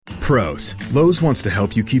pros, Lowe's wants to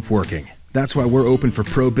help you keep working. That's why we're open for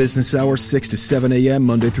pro business hours 6 to 7 a.m.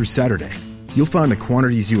 Monday through Saturday. You'll find the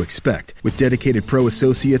quantities you expect with dedicated pro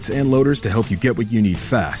associates and loaders to help you get what you need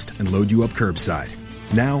fast and load you up curbside.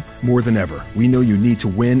 Now, more than ever, we know you need to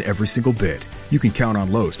win every single bid. You can count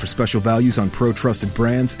on Lowe's for special values on pro-trusted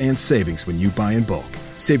brands and savings when you buy in bulk.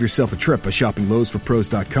 Save yourself a trip by shopping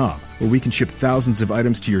Lowe'sForPros.com, where we can ship thousands of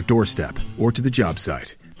items to your doorstep or to the job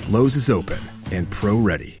site. Lowe's is open and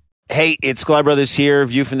pro-ready. Hey, it's Sklar Brothers here.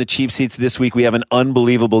 View from the cheap seats. This week we have an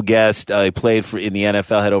unbelievable guest. He played in the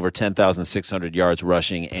NFL, had over 10,600 yards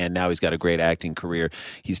rushing, and now he's got a great acting career.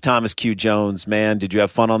 He's Thomas Q. Jones. Man, did you have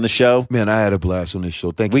fun on the show? Man, I had a blast on this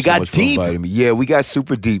show. Thank you so much for inviting me. Yeah, we got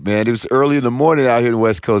super deep, man. It was early in the morning out here in the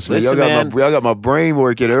West Coast. Man. Listen, y'all got my brain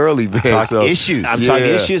working early, man. I'm talking issues.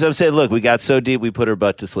 I'm saying, look, we got so deep we put her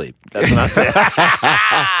butt to sleep. That's what I'm saying.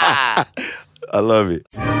 I love it.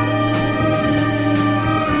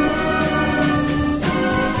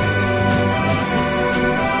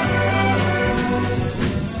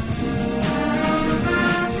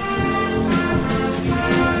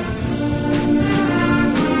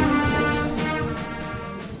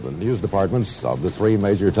 News departments of the three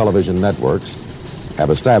major television networks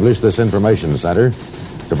have established this information center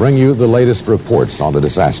to bring you the latest reports on the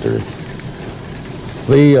disaster.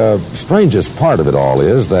 The strangest part of it all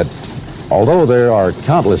is that although there are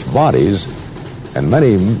countless bodies and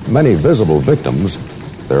many visible victims,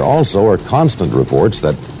 there also are constant reports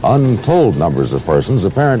that untold numbers of persons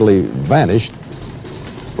apparently vanished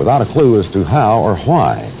without a clue as to how or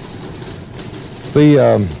why.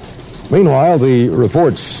 Meanwhile, the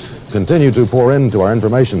reports continue to pour into our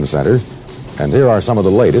information center, and here are some of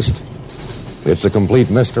the latest. It's a complete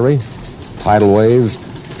mystery, tidal waves,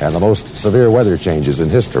 and the most severe weather changes in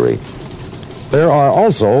history. There are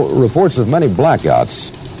also reports of many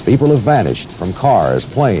blackouts. People have vanished from cars,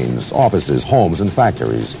 planes, offices, homes, and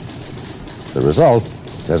factories. The result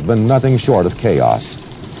has been nothing short of chaos.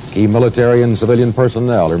 Key military and civilian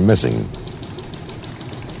personnel are missing.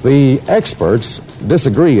 The experts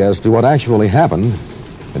disagree as to what actually happened.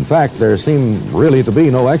 In fact, there seem really to be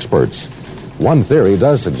no experts. One theory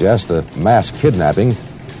does suggest a mass kidnapping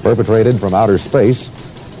perpetrated from outer space.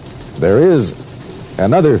 There is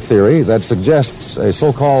another theory that suggests a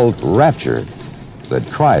so-called rapture, that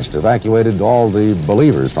Christ evacuated all the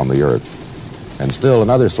believers from the earth. And still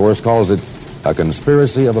another source calls it a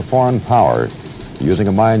conspiracy of a foreign power using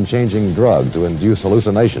a mind-changing drug to induce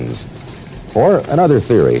hallucinations. Or another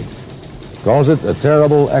theory calls it a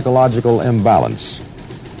terrible ecological imbalance.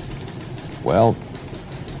 Well,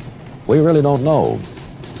 we really don't know.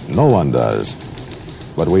 No one does.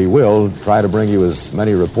 But we will try to bring you as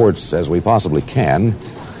many reports as we possibly can,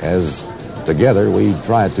 as together we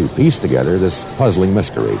try to piece together this puzzling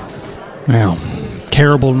mystery. Well,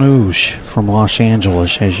 terrible news from Los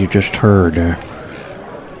Angeles, as you just heard.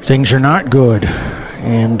 Things are not good,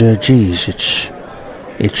 and geez,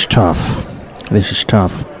 it's tough. This is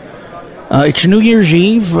tough. It's New Year's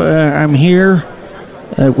Eve. I'm here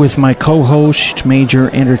with my co-host, Major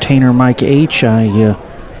Entertainer Mike H. I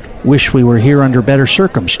wish we were here under better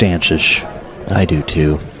circumstances. I do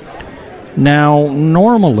too. Now,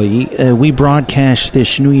 normally we broadcast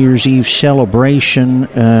this New Year's Eve celebration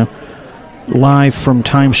live from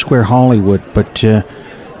Times Square, Hollywood, but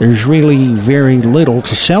there's really very little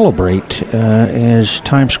to celebrate as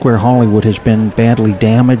Times Square, Hollywood has been badly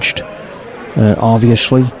damaged,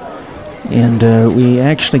 obviously. And we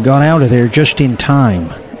actually got out of there just in time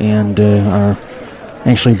and are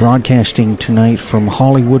actually broadcasting tonight from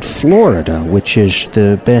Hollywood, Florida, which is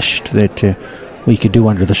the best that we could do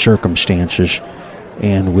under the circumstances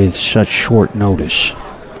and with such short notice.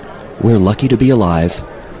 We're lucky to be alive.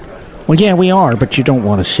 Well, yeah, we are, but you don't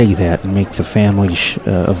want to say that and make the families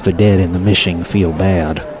of the dead and the missing feel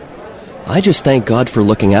bad. I just thank God for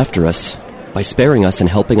looking after us by sparing us and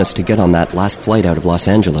helping us to get on that last flight out of Los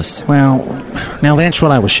Angeles. Well, now that's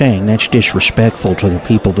what I was saying. That's disrespectful to the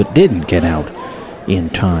people that didn't get out in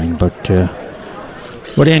time. But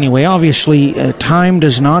anyway, obviously, time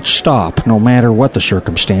does not stop no matter what the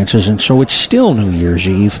circumstances, and so it's still New Year's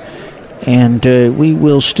Eve, and we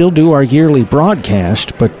will still do our yearly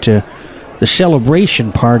broadcast, but the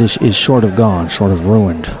celebration part is sort of gone, sort of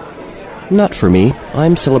ruined. Not for me.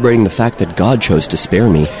 I'm celebrating the fact that God chose to spare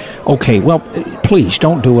me. Okay, well, please,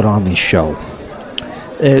 don't do it on this show.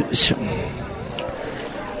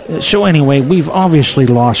 So anyway, we've obviously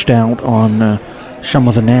lost out on some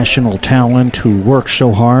of the national talent who worked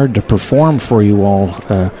so hard to perform for you all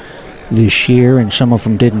this year, and some of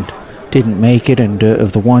them didn't make it, and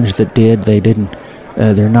of the ones that did, they didn't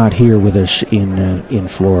they're not here with us in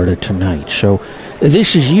Florida tonight. So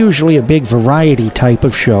this is usually a big variety type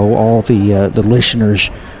of show. All the listeners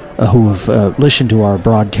who have listened to our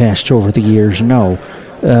broadcasts over the years know.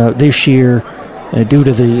 This year, due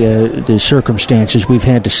to the circumstances, we've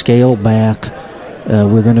had to scale back.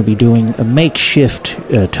 We're going to be doing a makeshift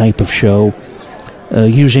type of show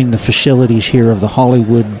using the facilities here of the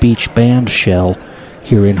Hollywood Beach Band Shell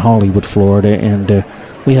here in Hollywood, Florida, and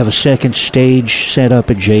we have a second stage set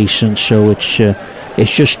up adjacent, so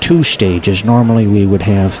it's just 2 stages. Normally we would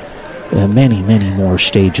have many more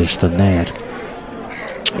stages than that.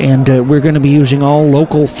 And we're going to be using all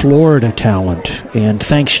local Florida talent, and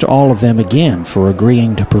thanks to all of them again for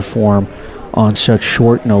agreeing to perform on such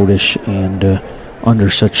short notice and under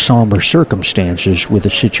such somber circumstances with the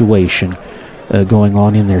situation going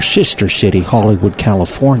on in their sister city, Hollywood,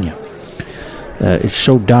 California. It's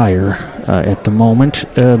so dire at the moment.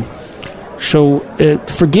 So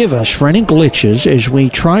forgive us for any glitches as we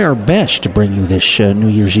try our best to bring you this New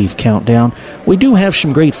Year's Eve countdown. We do have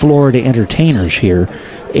some great Florida entertainers here,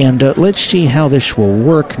 and let's see how this will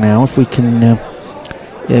work now. If we can,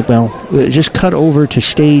 just cut over to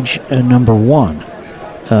stage number 1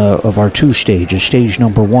 of our 2 stages. Stage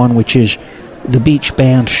number 1, which is the Beach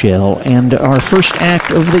Band Shell, and our first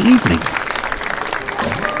act of the evening.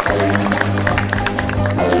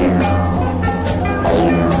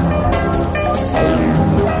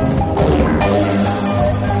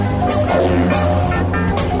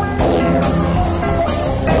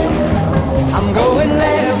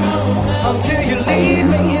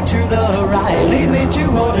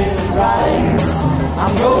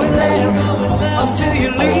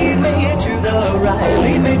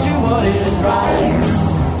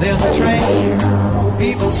 There's a train,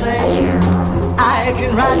 people say, I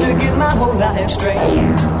can ride to get my whole life straight.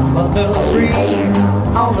 But the breeze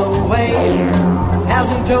on the way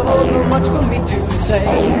hasn't told much for me to say.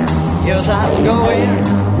 Yes, I'm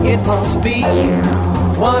going, it must be.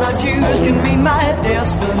 What I choose can be my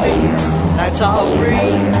destiny. Nights are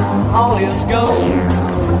free, all is gold.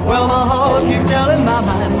 Well, my heart keeps telling my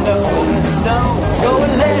mind no, no, go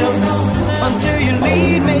and live. Until you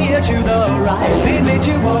lead me to the right, lead me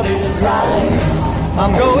to what is right.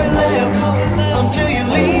 I'm going left until you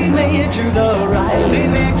lead me to the right, lead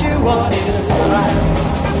me to what is right.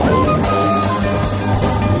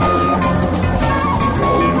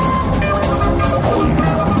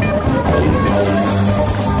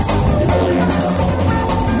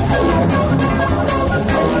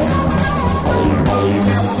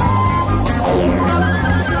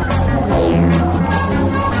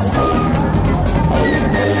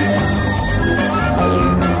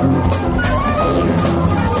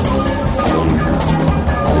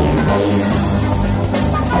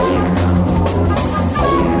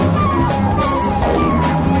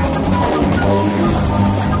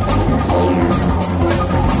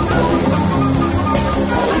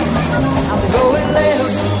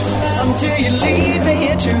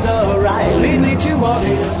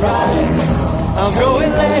 I'm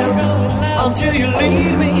going left until you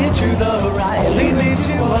lead me to the right, lead me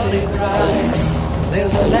to what is right.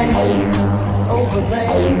 There's a land over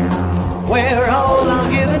there where all I'll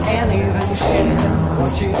give it and even share.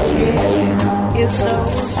 What you get is so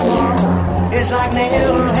small, it's like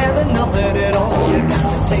never having nothing at all. You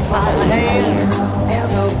got to take my hand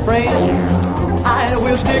as a friend, I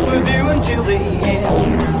will stick with you until the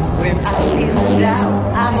end. When I'm in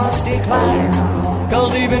doubt, I must decline,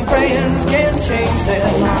 'cause even friends can change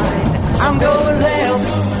their mind. I'm going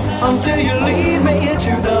left until you lead me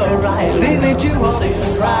to the right, lead me to what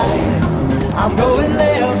is right. I'm going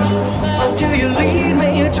left until you lead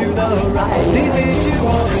me to the right, lead me to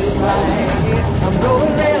what is right. I'm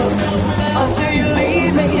going left until you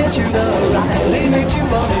lead me to the right, lead me to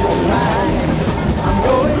what is right. I'm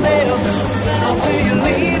going left until you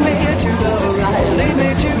lead me to the right, lead me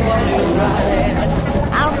to what is right.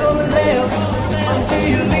 I'm going left until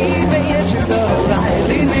you lead me to the right,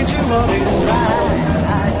 lead me to what is right.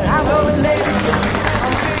 I'm going left until you lead me to the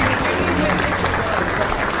right.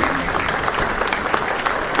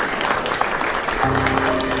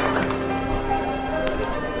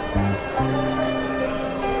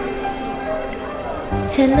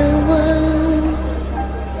 Hello world,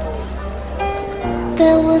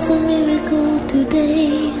 there was a miracle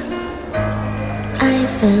today. I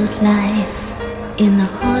felt life in the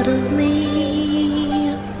heart of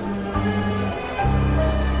me.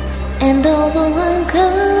 And although I'm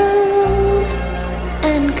cold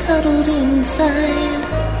and cuddled inside,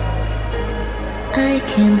 I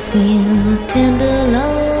can feel tender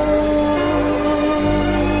love.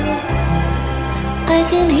 I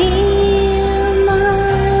can hear my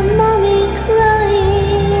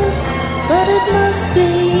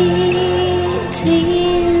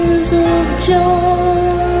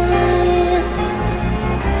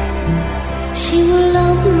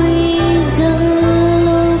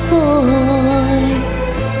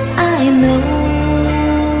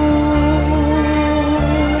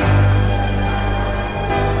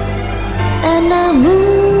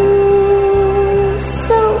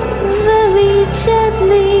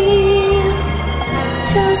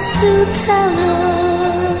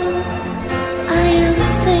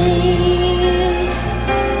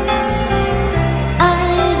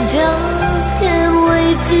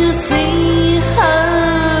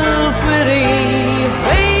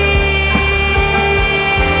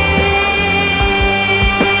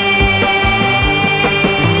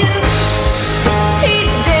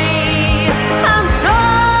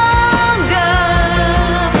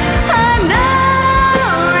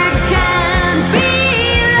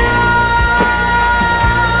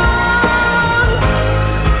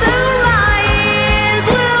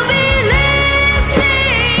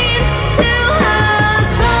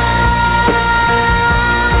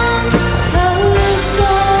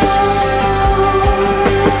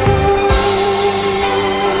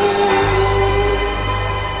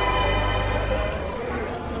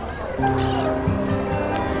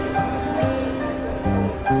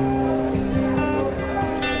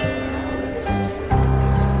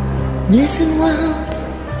out.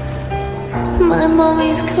 My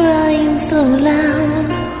mommy's crying so loud.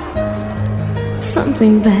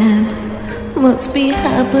 Something bad must be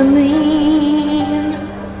happening.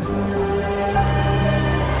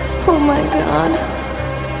 Oh my God,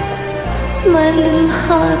 my little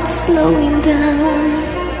heart's slowing down.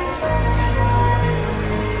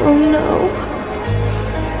 Oh no.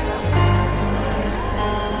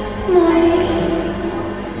 Mommy.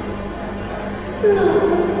 No.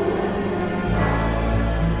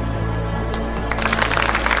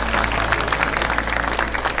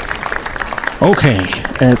 Okay,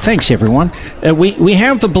 thanks everyone. We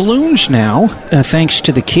have the balloons now, thanks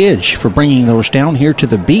to the kids for bringing those down here to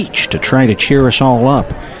the beach to try to cheer us all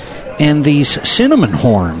up. And these cinnamon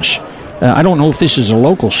horns, I don't know if this is a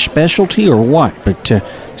local specialty or what, but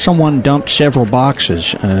someone dumped several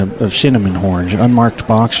boxes of cinnamon horns, unmarked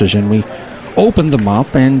boxes, and we opened them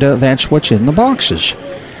up, and that's what's in the boxes.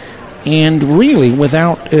 And really,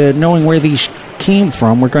 without knowing where these came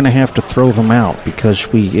from, we're going to have to throw them out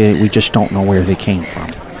because we just don't know where they came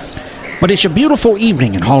from. But it's a beautiful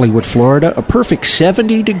evening in Hollywood, Florida, a perfect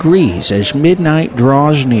 70 degrees as midnight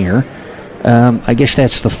draws near. I guess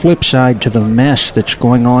that's the flip side to the mess that's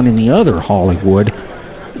going on in the other Hollywood,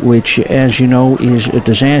 which, as you know, is a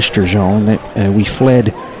disaster zone that we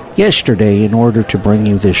fled yesterday in order to bring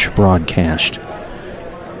you this broadcast.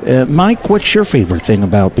 Mike, what's your favorite thing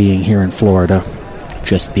about being here in Florida?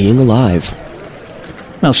 Just being alive.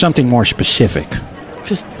 Well, something more specific.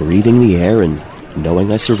 Just breathing the air and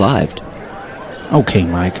knowing I survived. Okay,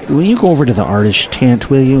 Mike, will you go over to the artist tent,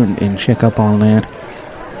 will you, and check up on that?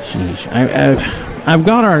 Jeez, I've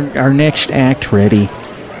got our next act ready.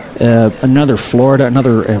 Another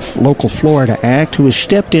local Florida act who has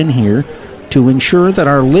stepped in here to ensure that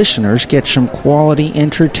our listeners get some quality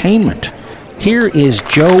entertainment. Here is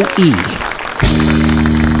Joe E.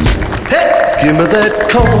 Hey, give me that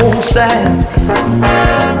come on side.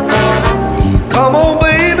 Come on,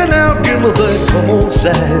 baby, now give me that come on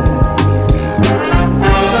side.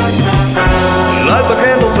 Light the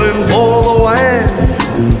candles and pour the wine.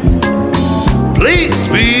 Please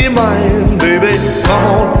be mine, baby. Come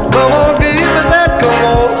on, give me that come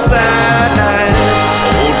on side.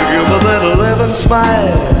 Won't you give me that 11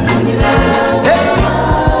 smile? Hey,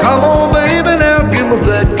 come on, baby, now give me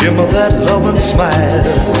that loving smile.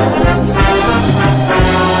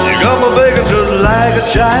 You got me begging just like a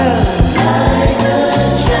child.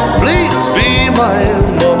 Please be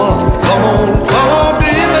mine, mama. Come on,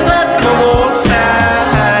 give me that come on side.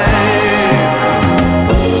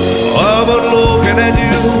 I've been looking at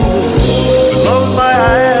you with love in my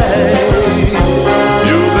eyes.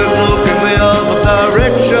 You've been looking the other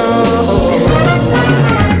direction.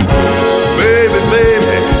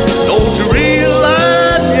 Baby, don't you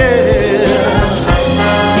realize, yeah,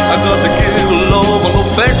 I got to give you love and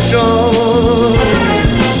affection.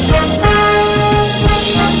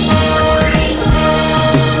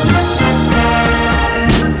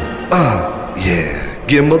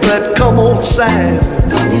 Give me that come on sign.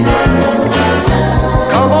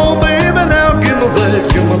 Come on, baby, now give me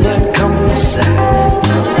that come on sign.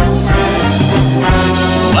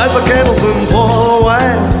 Light the candles and pour the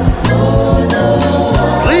wine.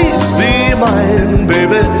 Please be mine,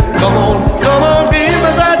 baby. Come on, give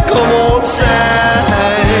me that come on sign.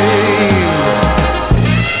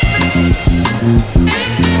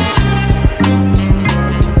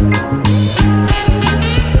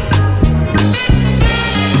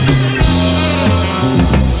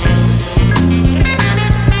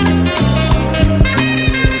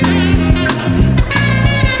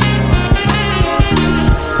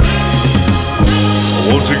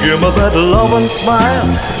 Give me that loving smile.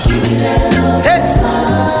 Hey,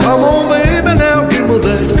 come on, baby, now give me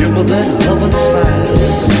that loving smile.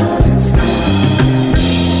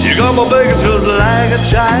 You got me begging just like a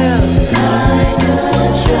child.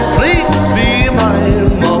 Please be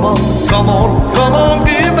mine, mama. Come on,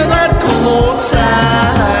 give me that come on sign.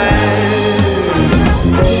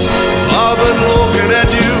 I've been looking at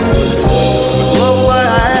you with love in my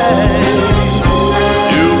eyes.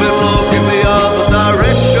 You've been looking the other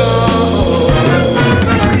direction.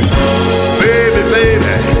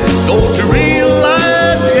 Don't you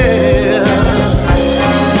realize, yeah,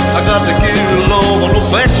 I got to give you love and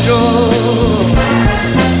affection.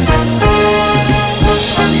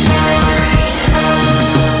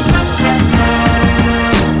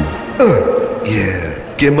 Yeah,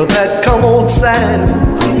 give me that come on sign.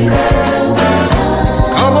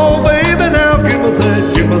 Come on, baby, now give me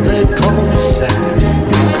that come on sign.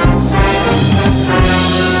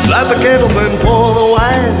 Light the candles and pour the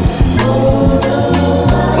wine.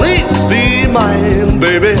 Please be mine,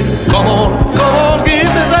 baby. Come on,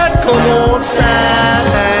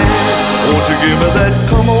 give me that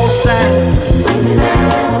come on sign.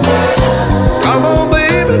 Come on,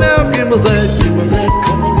 baby, now give me that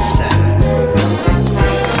come on sign.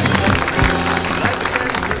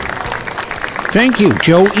 Thank you,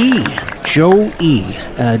 Joe E. Joe E.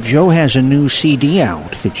 Joe has a new CD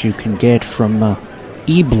out that you can get from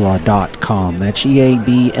Ebla.com. That's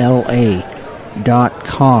EABLA.com.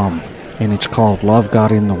 And it's called Love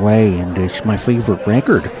Got in the Way, and it's my favorite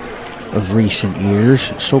record of recent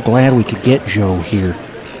years. So glad we could get Joe here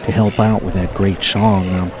to help out with that great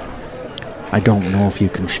song. I don't know if you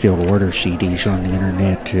can still order CDs on the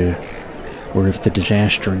internet, or if the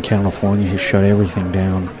disaster in California has shut everything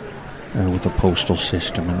down with the postal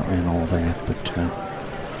system and all that. But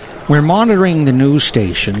we're monitoring the news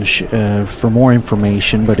stations for more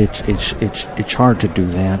information, but it's hard to do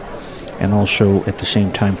that. And also, at the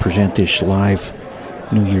same time, present this live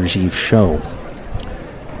New Year's Eve show.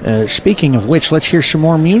 Speaking of which, let's hear some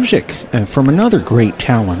more music from another great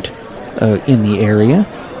talent in the area.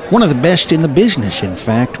 One of the best in the business, in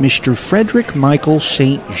fact, Mr. Frederick Michael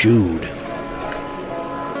St. Jude.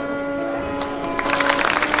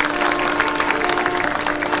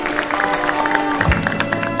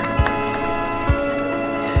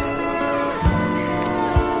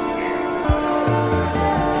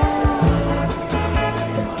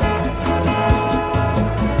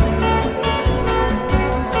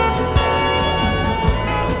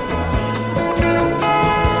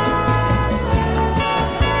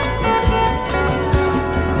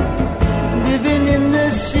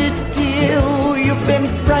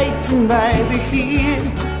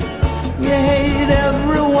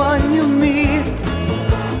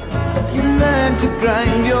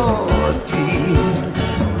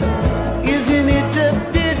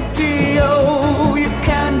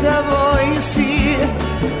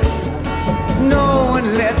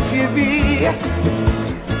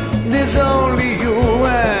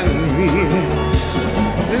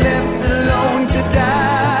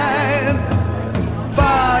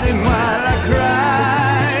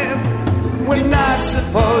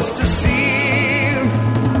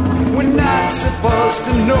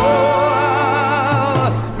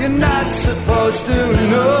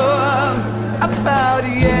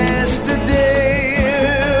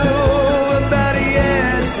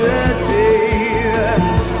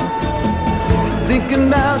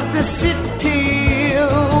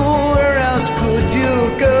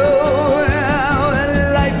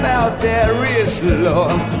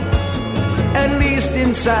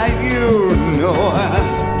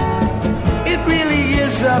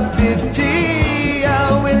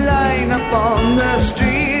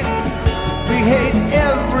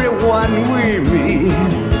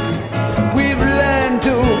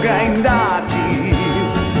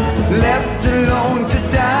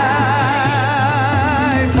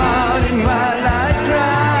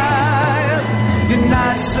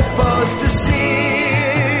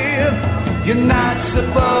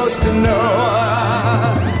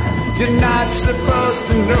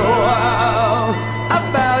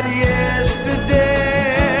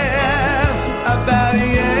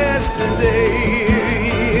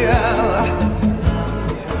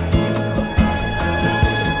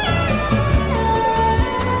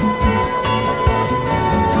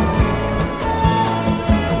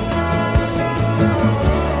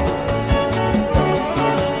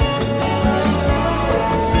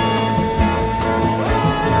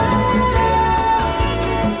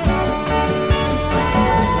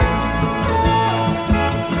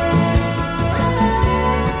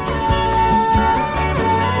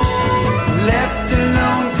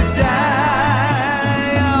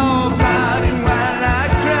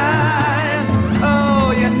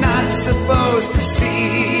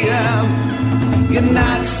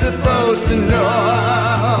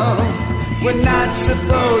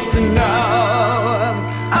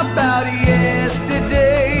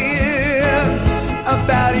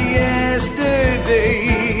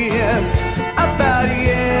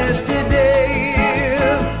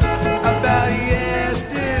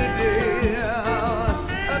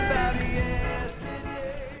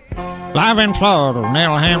 Live in Florida,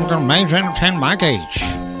 Neil Hamilton, Mains Entertainment, Mike H.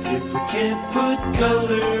 If we can't put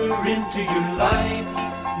color into your life,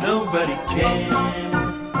 nobody can.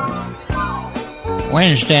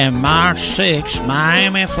 Wednesday, March 6th,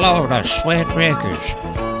 Miami, Florida, Sweat Records.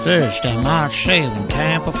 Thursday, March 7th,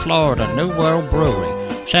 Tampa, Florida, New World Brewery.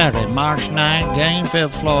 Saturday, March 9th, Gainesville,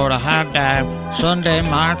 Florida, High Dive. Sunday,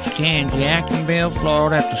 March 10th, Jacksonville,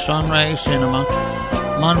 Florida, at the Sunray Cinema.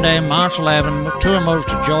 Monday, March 11th, tour moves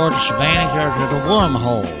to Georgia, Savannah, Georgia, the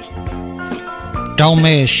Wormhole. Don't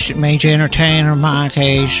miss Major Entertainer, Mike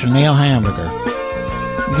Hayes, and Neil Hamburger.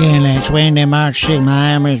 Again, that's Wednesday, March 6,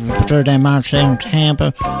 Miami, Thursday, March 7,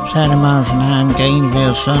 Tampa, Saturday, March 9,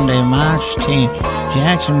 Gainesville, Sunday, March 10,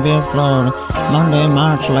 Jacksonville, Florida, Monday,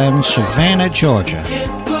 March 11, Savannah, Georgia. Get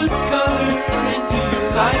good color into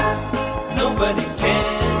your life, nobody can.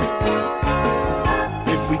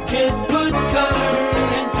 If we get good color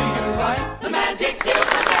into your life, the magic you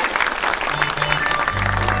possess.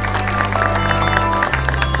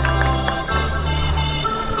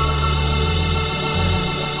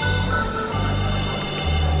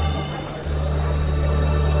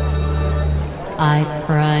 I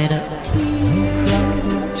cried a tear,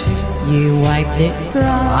 you wiped it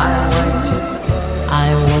dry.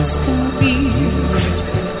 I was confused,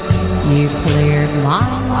 you cleared my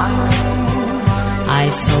mind. I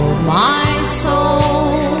sold my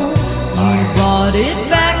soul, you bought it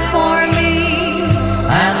back for me,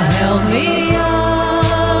 and held me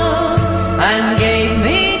up, and gave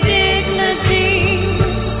me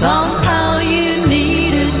dignity. Somehow you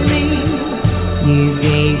needed me, you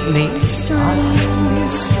gave me strength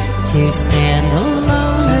to stand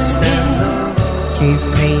alone again, to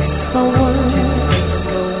face the world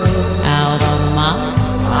out on my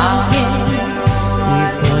head. You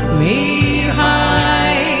put me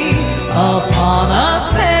high upon a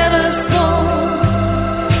pedestal,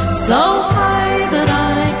 so high that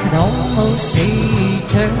I could almost see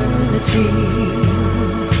eternity.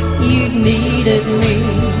 You needed me,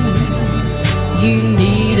 you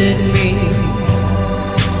needed me,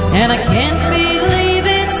 and I can't believe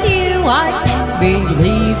it's you, I can't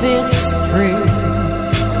believe it's true.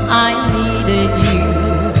 I needed you,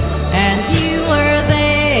 and you were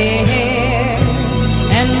there,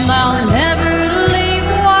 and I'll never leave.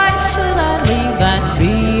 Why should I leave? I'd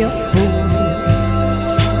be a fool,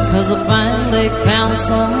 'cause I finally found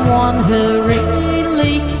someone who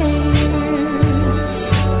really cares.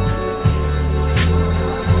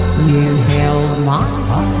 You held my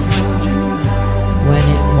hand when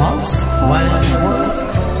it was cold,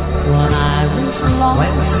 when I was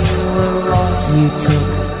lost, you took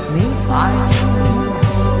me high,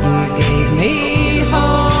 you gave me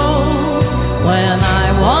hope when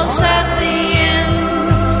I was at the end,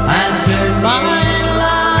 and turned my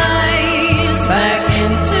lies back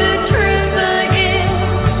into truth again.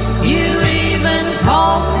 You even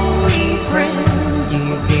called me friend, you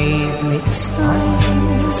gave me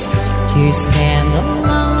strength to stand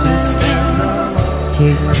alone again, to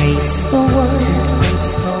face the world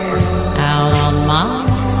out on my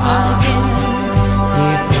again.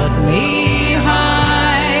 You put me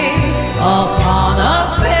high upon a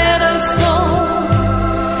pedestal,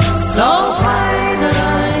 so high that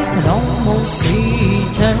I could almost see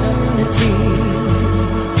eternity.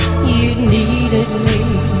 You needed me,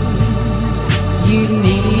 you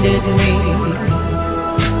needed me,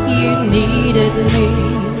 you needed me,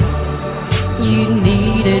 you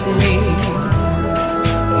needed me,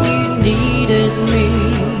 you needed me,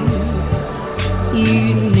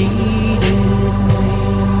 you needed me.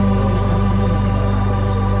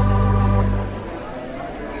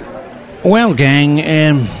 Well,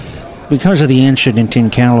 gang, because of the incident in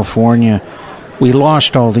California, we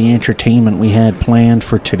lost all the entertainment we had planned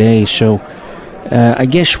for today, so I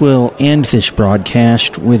guess we'll end this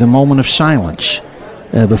broadcast with a moment of silence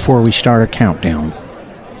before we start a countdown.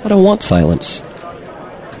 I don't want silence.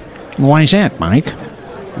 Why is that, Mike?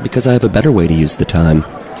 Because I have a better way to use the time.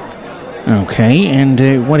 Okay,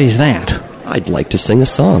 and what is that? I'd like to sing a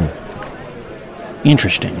song.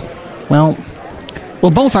 Interesting. Well,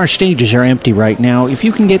 both our stages are empty right now. If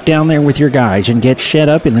you can get down there with your guys and get set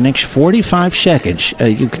up in the next 45 seconds,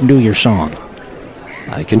 you can do your song.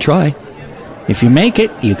 I can try. If you make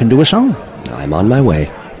it, you can do a song. I'm on my way.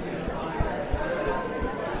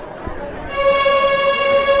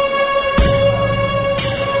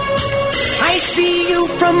 I see you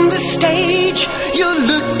from the stage, you're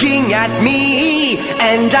looking at me,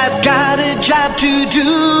 and I've got a job to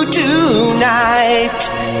do tonight.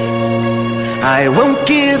 I won't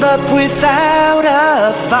give up without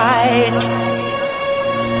a fight.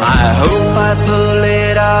 I hope I pull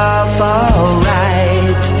it off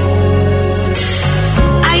alright.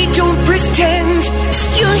 I don't pretend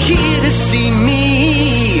you're here to see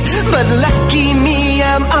me, but lucky me,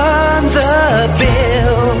 I'm on the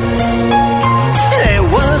bill. There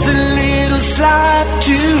was a little slot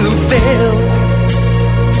to fill.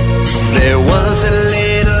 There was a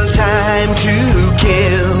little time to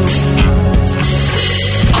kill.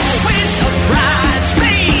 Always a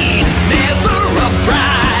bridesmaid, never a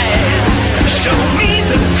bride. Show me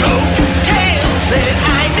the coattails that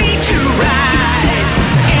I need to ride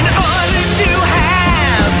in order to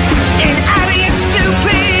have an audience to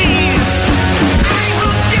please. I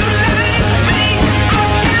hope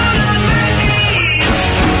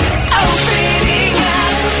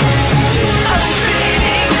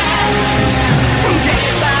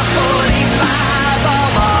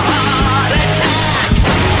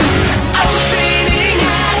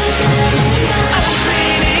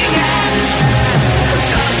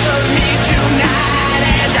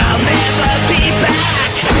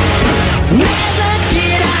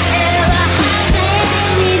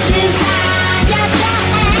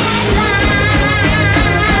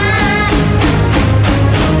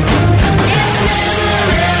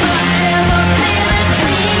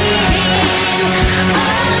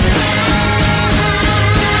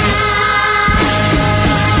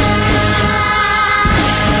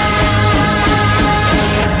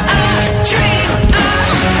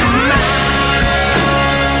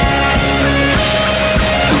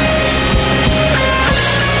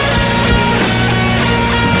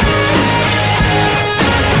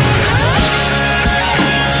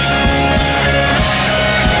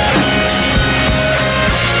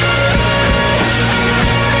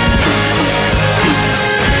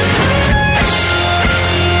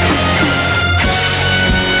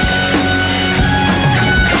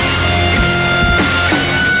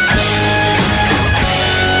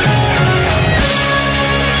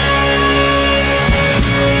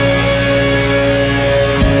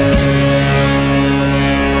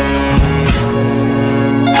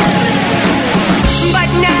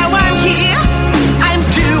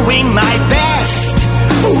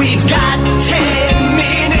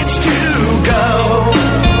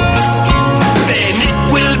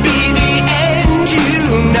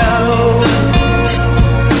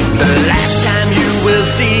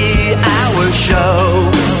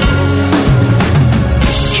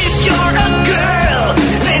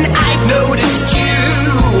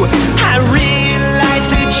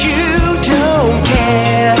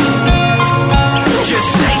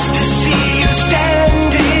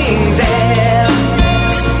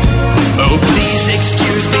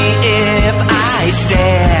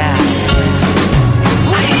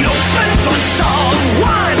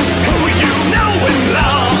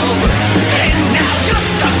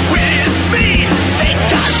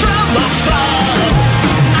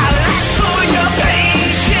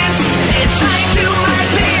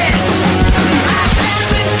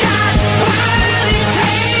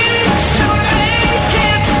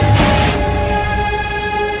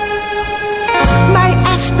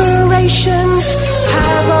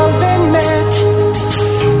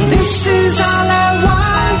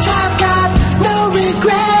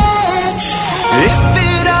If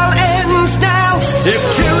it all ends now, if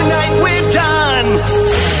tonight we're done,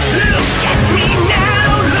 look at me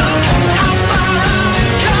now, look how far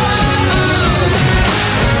I've come.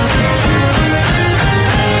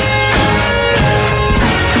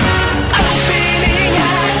 Opening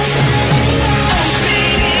act,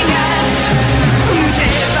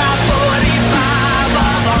 dead by 45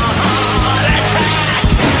 of a heart attack.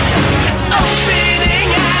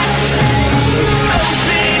 Opening act,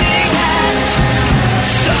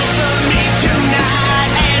 suffer me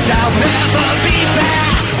tonight and I'll never be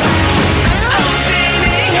back.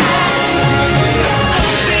 Opening act,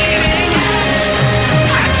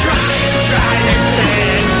 I try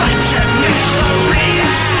again, but you never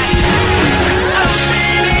react.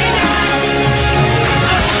 Opening act,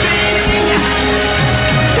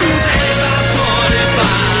 dead by 45 of a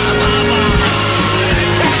heart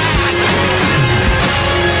attack.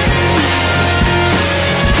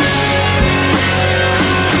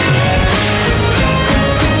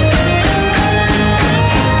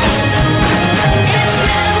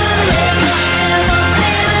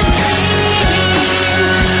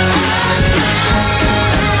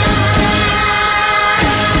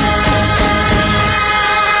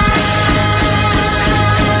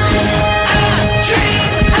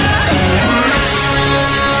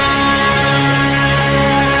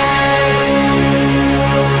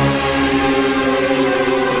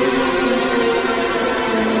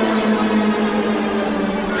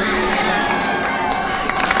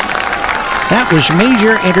 That was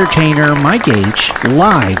major entertainer Mike H.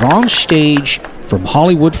 live on stage from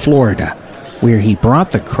Hollywood, Florida, where he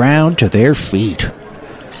brought the crowd to their feet.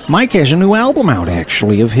 Mike has a new album out,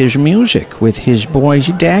 actually, of his music with his boys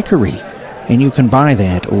Daiquiri, and you can buy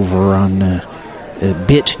that over on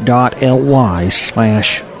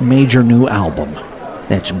bit.ly/major new album.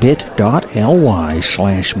 That's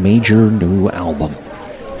bit.ly/major new album.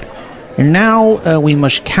 And now we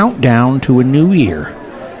must count down to a new year.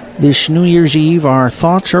 This New Year's Eve, our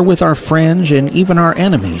thoughts are with our friends and even our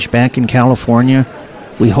enemies back in California.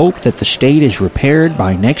 We hope that the state is repaired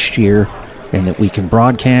by next year and that we can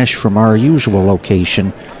broadcast from our usual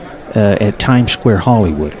location at Times Square,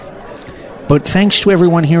 Hollywood. But thanks to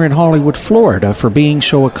everyone here in Hollywood, Florida, for being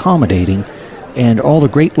so accommodating, and all the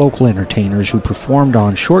great local entertainers who performed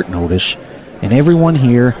on short notice, and everyone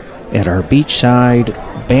here at our beachside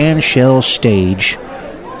bandshell stage.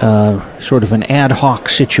 Sort of an ad hoc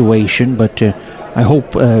situation, but I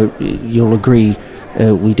hope you'll agree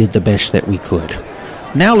we did the best that we could.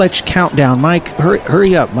 Now let's count down. Mike,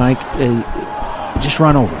 hurry up, Mike. Just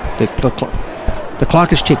run over. The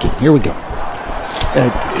clock is ticking. Here we go.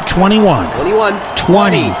 21,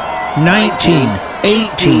 20, 19,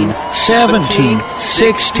 18, 17,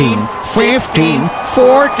 16, 15,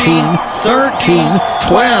 14, 13,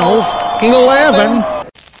 12, 11...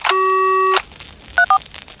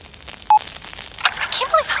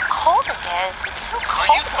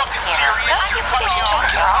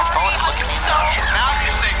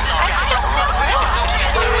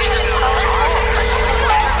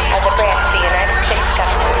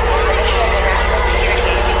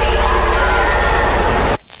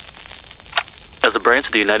 As a branch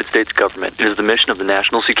of the United States government, it is the mission of the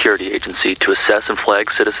National Security Agency to assess and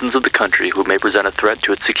flag citizens of the country who may present a threat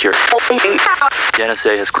to its security. The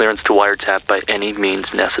NSA has clearance to wiretap by any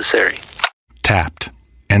means necessary. Tapped.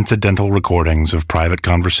 Incidental recordings of private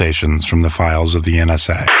conversations from the files of the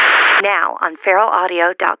NSA. Now on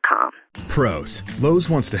feralaudio.com. Pros. Lowe's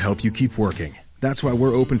wants to help you keep working. That's why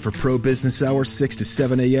we're open for pro business hours 6 to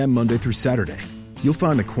 7 a.m. Monday through Saturday. You'll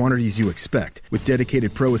find the quantities you expect with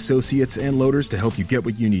dedicated pro associates and loaders to help you get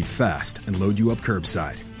what you need fast and load you up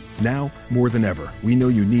curbside. Now, more than ever, we know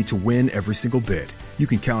you need to win every single bid. You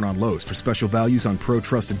can count on Lowe's for special values on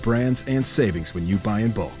pro-trusted brands and savings when you buy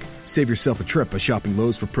in bulk. Save yourself a trip by shopping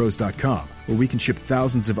Lowe'sForPros.com, where we can ship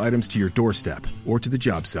thousands of items to your doorstep or to the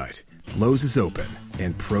job site. Lowe's is open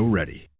and pro-ready.